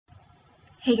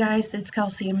Hey guys, it's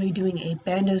Kelsey. I'm going to be doing a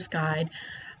Bandos guide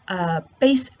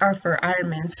for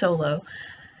Ironman solo.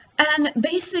 And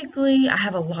basically, I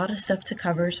have a lot of stuff to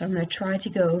cover, so I'm going to try to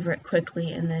go over it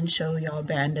quickly and then show y'all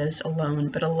Bandos alone.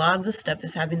 But a lot of the stuff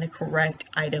is having the correct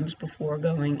items before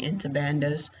going into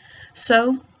Bandos.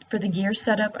 So, for the gear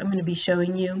setup, I'm going to be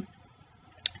showing you.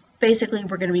 Basically,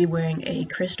 we're going to be wearing a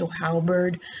crystal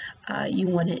halberd. You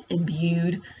want it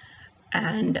imbued,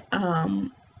 and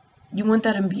you want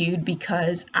that imbued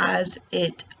because as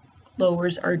it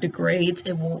lowers or degrades,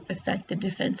 it won't affect the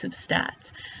defensive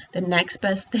stats. The next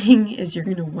best thing is you're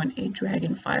going to want a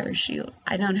dragon fire shield.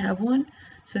 I don't have one,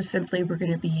 so simply we're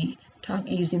going to be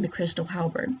using the crystal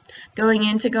halberd. Going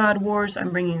into God Wars,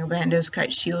 I'm bringing a Bandos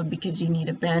kite shield because you need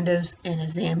a Bandos and a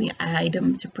Zami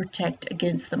item to protect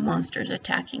against the monsters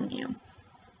attacking you.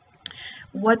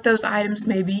 What those items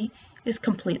may be is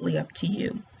completely up to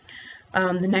you.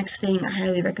 The next thing I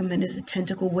highly recommend is a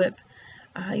tentacle whip.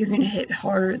 You're going to hit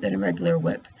harder than a regular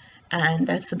whip, and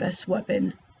that's the best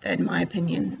weapon, in my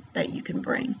opinion, that you can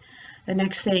bring. The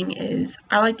next thing is,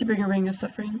 I like to bring a Ring of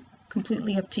Suffering,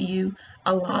 completely up to you.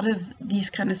 A lot of these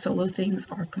kind of solo things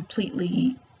are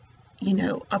completely,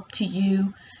 up to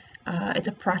you. It's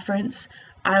a preference.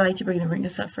 I like to bring the Ring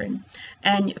of Suffering.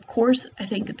 And of course, I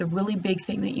think the really big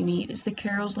thing that you need is the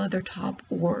Carol's leather top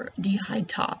or d'hide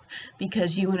top,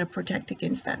 because you want to protect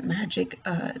against that magic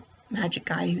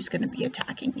guy who's going to be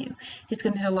attacking you. He's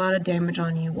going to hit a lot of damage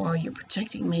on you while you're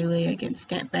protecting melee against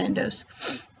Bandos.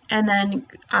 And then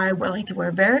I would like to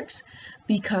wear Varix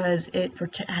because it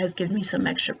has given me some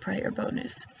extra prayer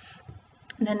bonus.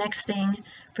 The next thing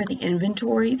for the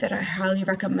inventory that I highly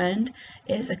recommend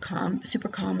is a super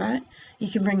combat.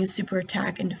 You can bring a super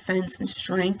attack and defense and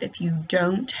strength if you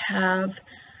don't have,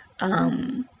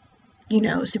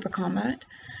 super combat.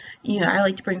 I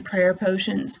like to bring prayer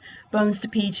potions, bones to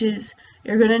peaches.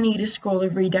 You're going to need a scroll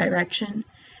of redirection.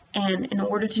 And in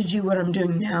order to do what I'm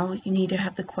doing now, you need to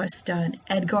have the quest done,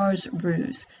 Edgar's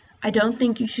Ruse. I don't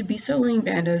think you should be soloing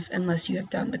Bandos unless you have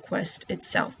done the quest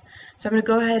itself. So I'm going to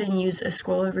go ahead and use a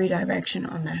scroll of redirection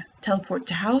on the teleport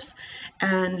to house,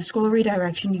 and the scroll of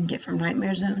redirection you can get from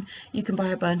Nightmare Zone. You can buy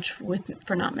a bunch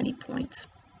for not many points.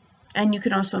 And you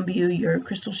can also imbue your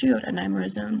crystal shield at Nightmare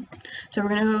Zone. So we're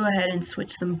going to go ahead and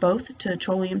switch them both to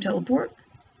Trollium Teleport.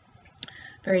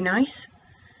 Very nice.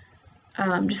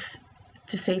 Just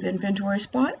to save inventory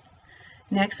spot.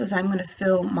 Next is I'm going to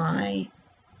fill my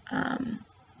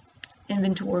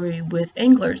inventory with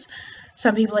anglers.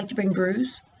 Some people like to bring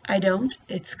brews. I don't.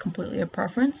 It's completely a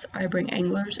preference. I bring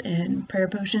anglers and prayer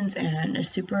potions and a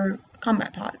super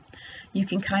combat pot. You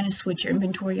can kind of switch your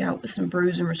inventory out with some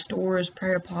brews and restores,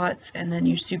 prayer pots, and then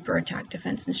your super attack,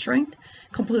 defense, and strength.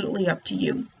 Completely up to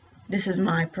you. This is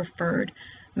my preferred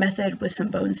method with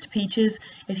some bones to peaches.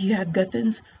 If you have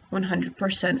Guthans,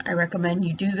 100% I recommend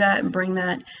you do that and bring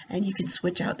that, and you can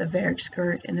switch out the Varric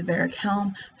skirt and the Varric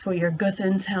helm for your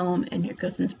Guthans helm and your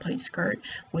Guthans plate skirt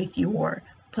with your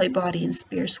plate body and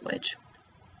spear switch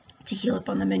to heal up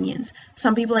on the minions.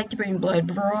 Some people like to bring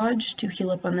Blood Barrage to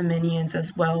heal up on the minions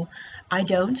as well. I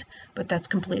don't, but that's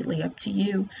completely up to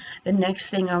you. The next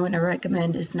thing I want to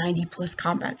recommend is 90 plus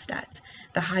combat stats.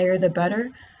 The higher the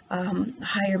better.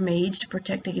 Higher mage to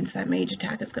protect against that mage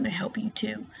attack is going to help you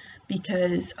too,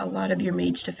 because a lot of your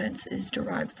mage defense is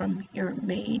derived from your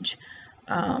mage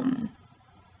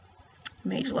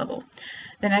level.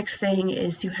 The next thing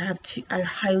is to have I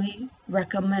highly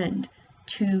recommend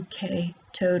 2k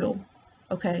total.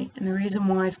 Okay, and the reason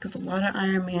why is because a lot of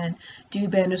Ironman do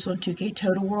Bandos on 2k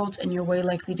total worlds, and you're way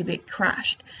likely to get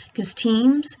crashed. Because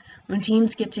when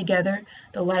teams get together,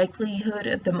 the likelihood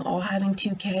of them all having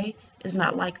 2k is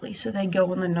not likely, so they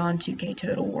go on the non-2k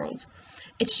total worlds.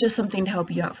 It's just something to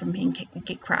help you out from being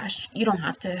get crashed. You don't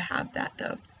have to have that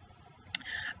though.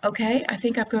 Okay, I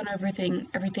think I've gone over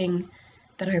everything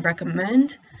that I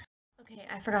recommend. Okay,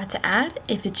 I forgot to add,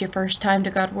 if it's your first time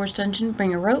to God Wars Dungeon,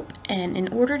 bring a rope, and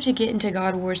in order to get into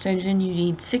God Wars Dungeon, you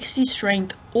need 60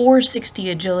 strength or 60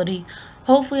 agility.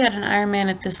 Hopefully at an Ironman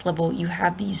at this level, you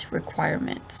have these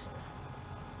requirements.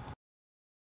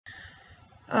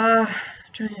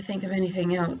 Trying to think of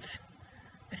anything else.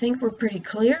 I think we're pretty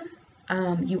clear.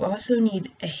 You also need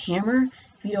a hammer.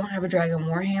 If you don't have a Dragon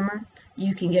Warhammer,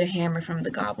 you can get a hammer from the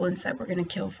goblins that we're going to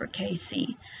kill for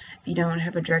KC. If you don't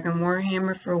have a Dragon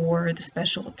Warhammer for the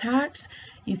special attacks,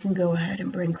 you can go ahead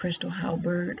and bring Crystal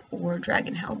Halberd or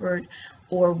Dragon Halberd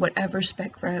or whatever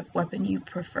spec weapon you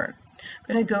prefer.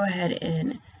 I'm going to go ahead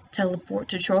and teleport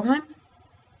to Trollheim.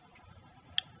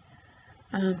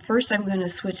 First, I'm going to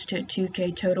switch to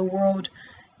 2k total world.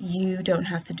 You don't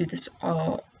have to do this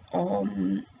all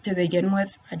to begin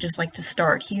with. I just like to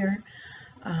start here.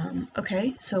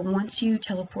 Okay, so once you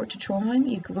teleport to Trollheim,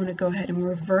 you want to go ahead and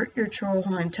revert your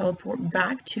Trollheim teleport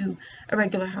back to a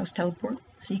regular house teleport,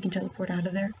 so you can teleport out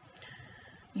of there.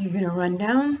 You're going to run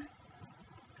down,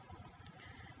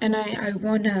 and I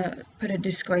want to put a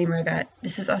disclaimer that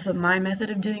this is also my method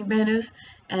of doing Bandos,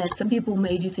 and some people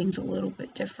may do things a little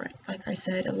bit different. Like I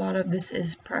said, a lot of this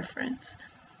is preference.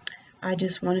 I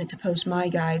just wanted to post my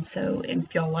guide, so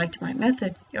if y'all liked my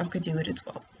method, y'all could do it as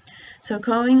well. So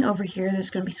going over here, there's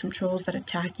going to be some trolls that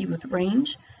attack you with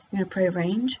range. You're going to pray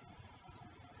range.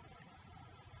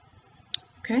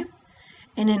 Okay?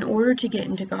 And in order to get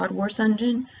into God Wars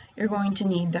Dungeon, you're going to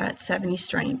need that 70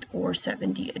 strength or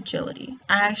 70 agility.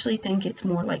 I actually think it's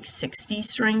more like 60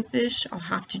 strength-ish. I'll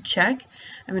have to check.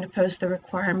 I'm going to post the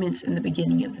requirements in the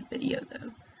beginning of the video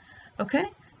though. Okay?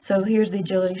 So here's the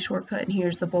agility shortcut and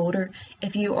here's the boulder.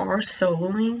 If you are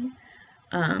soloing,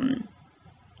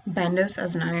 Bandos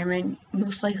as an Ironman,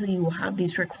 most likely you will have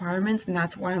these requirements, and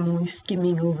that's why I'm only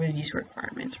skimming over these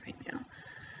requirements right now.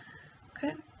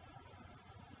 Okay.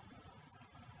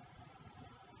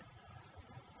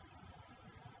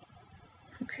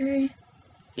 Okay.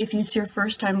 If it's your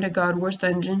first time to God Wars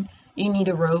Dungeon, you need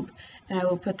a rope, and I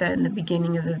will put that in the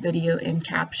beginning of the video in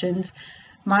captions.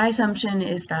 My assumption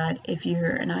is that if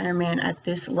you're an Ironman at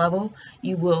this level,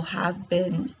 you will have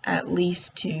been at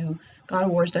least to God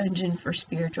Wars Dungeon for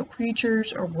spiritual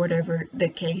creatures or whatever the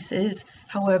case is.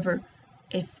 However,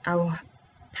 if I will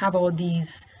have all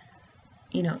these,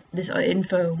 this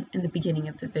info in the beginning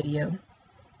of the video.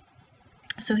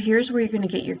 So here's where you're going to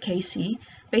get your KC.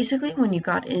 Basically, when you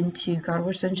got into God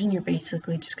Wars Dungeon, you're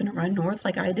basically just going to run north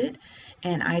like I did,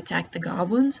 and I attacked the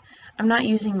goblins. I'm not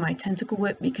using my tentacle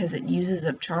whip because it uses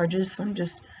up charges, so I'm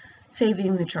just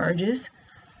saving the charges.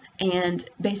 And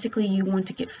basically, you want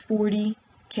to get 40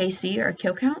 KC or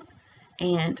kill count,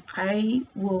 and I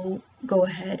will go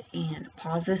ahead and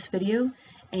pause this video,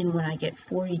 and when I get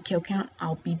 40 kill count,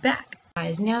 I'll be back.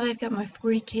 Guys, now that I've got my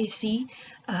 40 KC,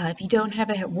 if you don't have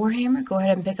a Warhammer, go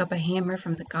ahead and pick up a hammer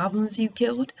from the goblins you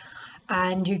killed,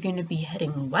 and you're going to be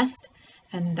heading west,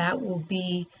 and that will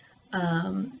be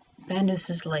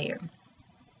Bandos' lair.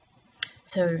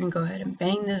 So we're going to go ahead and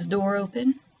bang this door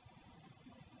open.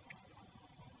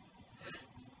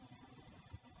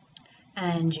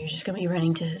 And you're just going to be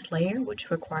running to his lair,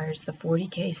 which requires the 40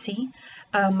 KC.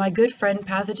 My good friend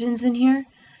Pathogen's in here,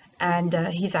 and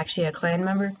he's actually a clan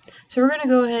member. So we're going to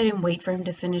go ahead and wait for him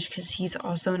to finish because he's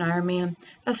also an Ironman.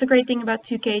 That's the great thing about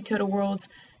 2K Total Worlds.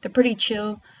 They're pretty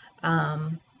chill.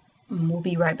 We'll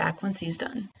be right back once he's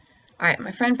done. Alright,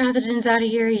 my friend Pathogen's out of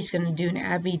here. He's going to do an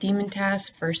Abbey Demon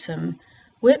task for some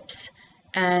whips.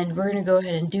 And we're going to go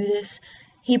ahead and do this.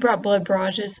 He brought blood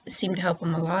barrages. It seemed to help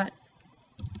him a lot.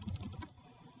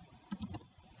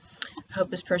 I hope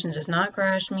this person does not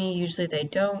crash me. Usually they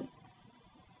don't.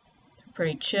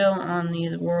 Pretty chill on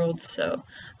these worlds. So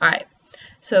alright,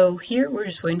 so here we're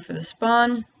just waiting for the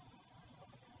spawn,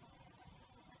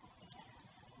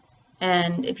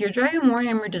 and if your Dragon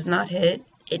Warhammer does not hit,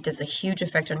 it does a huge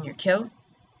effect on your kill.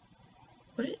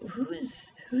 Who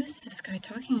is this guy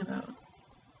talking about?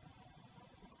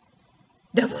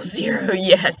 00,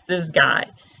 yes, this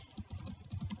guy.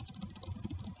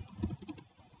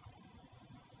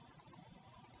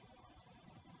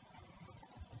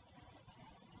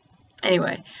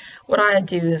 Anyway, what I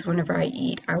do is whenever I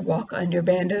eat, I walk under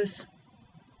Bandos.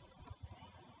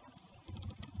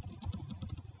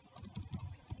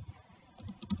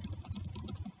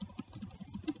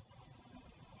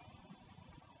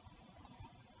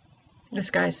 This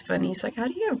guy's funny. He's like, how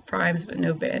do you have primes but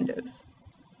no Bandos?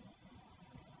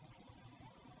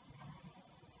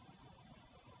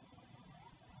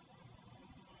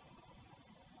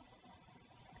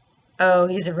 Oh,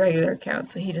 he's a regular account,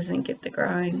 so he doesn't get the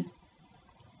grind.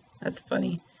 That's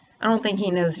funny. I don't think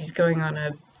he knows he's going on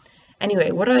a...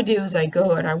 Anyway, what I do is I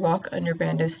go and I walk under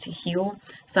Bandos to heal.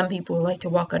 Some people like to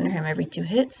walk under him every 2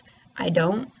 hits. I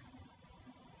don't.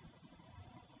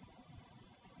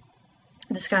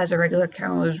 This guy's a regular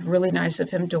account. It was really nice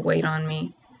of him to wait on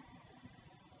me.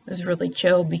 It was really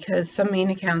chill because some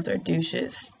main accounts are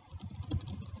douches.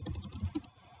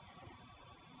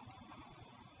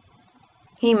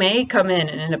 He may come in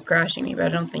and end up crashing me, but I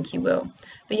don't think he will.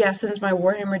 But yeah, since my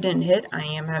Warhammer didn't hit, I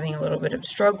am having a little bit of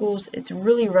struggles. It's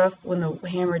really rough when the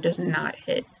hammer does not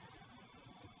hit.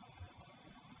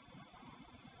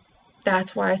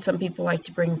 That's why some people like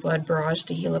to bring Blood Barrage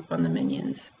to heal up on the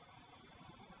minions.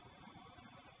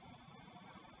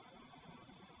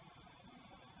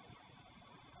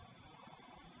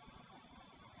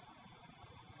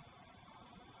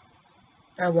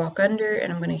 I walk under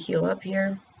and I'm going to heal up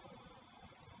here.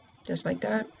 Just like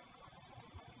that.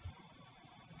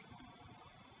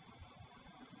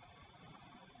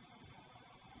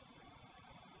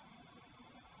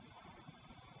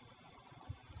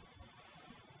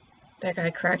 That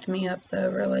guy cracked me up though,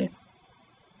 really.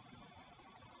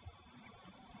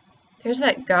 There's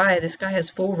that guy. This guy has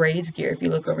full raids gear if you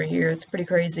look over here. It's pretty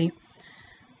crazy.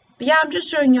 But yeah, I'm just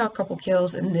showing y'all a couple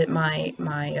kills and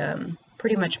that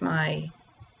pretty much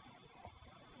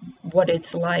what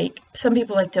it's like. Some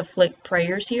people like to flick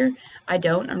prayers here. I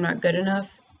don't. I'm not good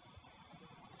enough.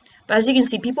 But as you can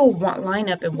see, people line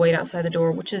up and wait outside the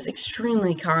door, which is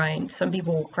extremely kind. Some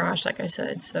people will crash, like I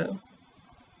said, so.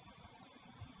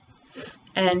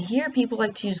 And here people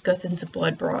like to use Guthans and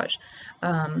Blood Barrage.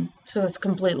 So it's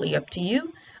completely up to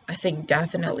you. I think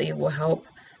definitely it will help.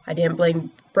 I didn't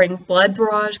bring Blood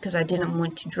Barrage because I didn't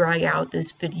want to drag out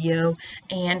this video.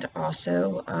 And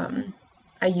also,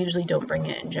 I usually don't bring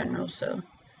it in general, so.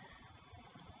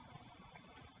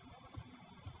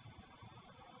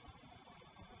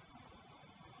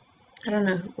 I don't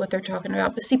know what they're talking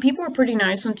about. But see, people are pretty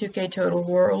nice on 2K Total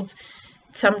Worlds.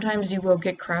 Sometimes you will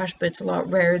get crashed, but it's a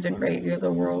lot rarer than regular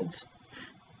worlds.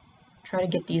 Try to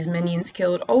get these minions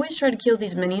killed. Always try to kill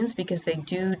these minions because they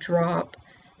do drop.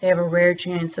 They have a rare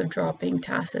chance of dropping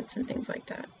tacits and things like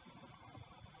that.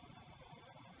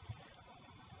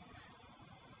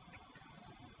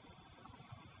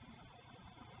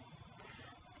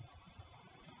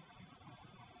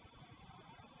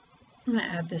 I'm gonna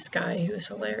add this guy who is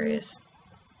hilarious.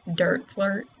 Dirt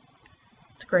Flirt.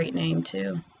 It's a great name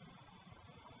too.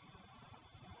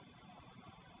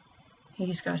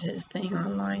 He's got his thing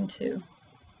online too.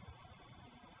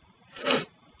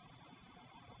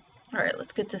 Alright,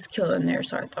 let's get this kill in there,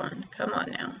 Sarthon. Come on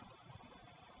now.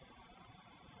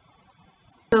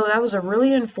 So that was a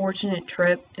really unfortunate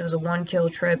trip. It was a 1-kill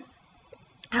trip.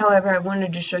 However, I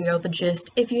wanted to show y'all the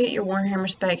gist. If you hit your Warhammer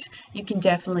specs, you can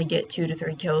definitely get 2 to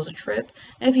 3 kills a trip.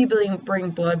 And if you bring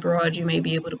Blood Barrage, you may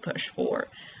be able to push 4.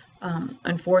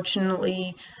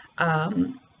 Unfortunately,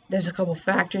 there's a couple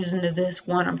factors into this.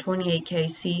 One, I'm 28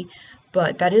 KC,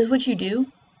 but that is what you do.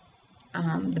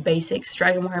 The basics.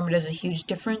 Dragon Warhammer does a huge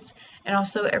difference. And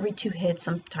also, every 2 hits,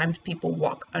 sometimes people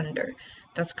walk under.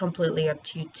 That's completely up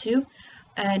to you too.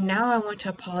 And now I want to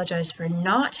apologize for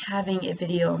not having a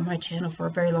video on my channel for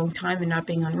a very long time and not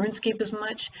being on RuneScape as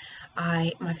much.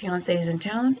 My fiance is in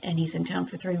town, and he's in town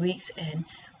for 3 weeks, and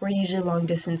we're usually long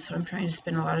distance, so I'm trying to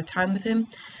spend a lot of time with him.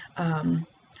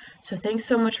 So thanks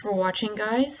so much for watching,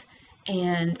 guys,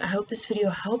 and I hope this video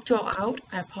helped y'all out.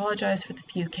 I apologize for the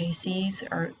few KCs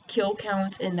or kill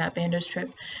counts in that Bandos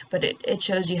trip, but it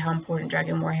shows you how important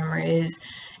Dragon Warhammer is,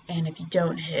 and if you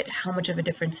don't hit, how much of a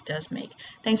difference it does make.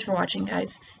 Thanks for watching,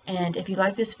 guys, and if you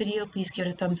like this video, please give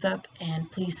it a thumbs up,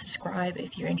 and please subscribe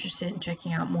if you're interested in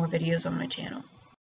checking out more videos on my channel.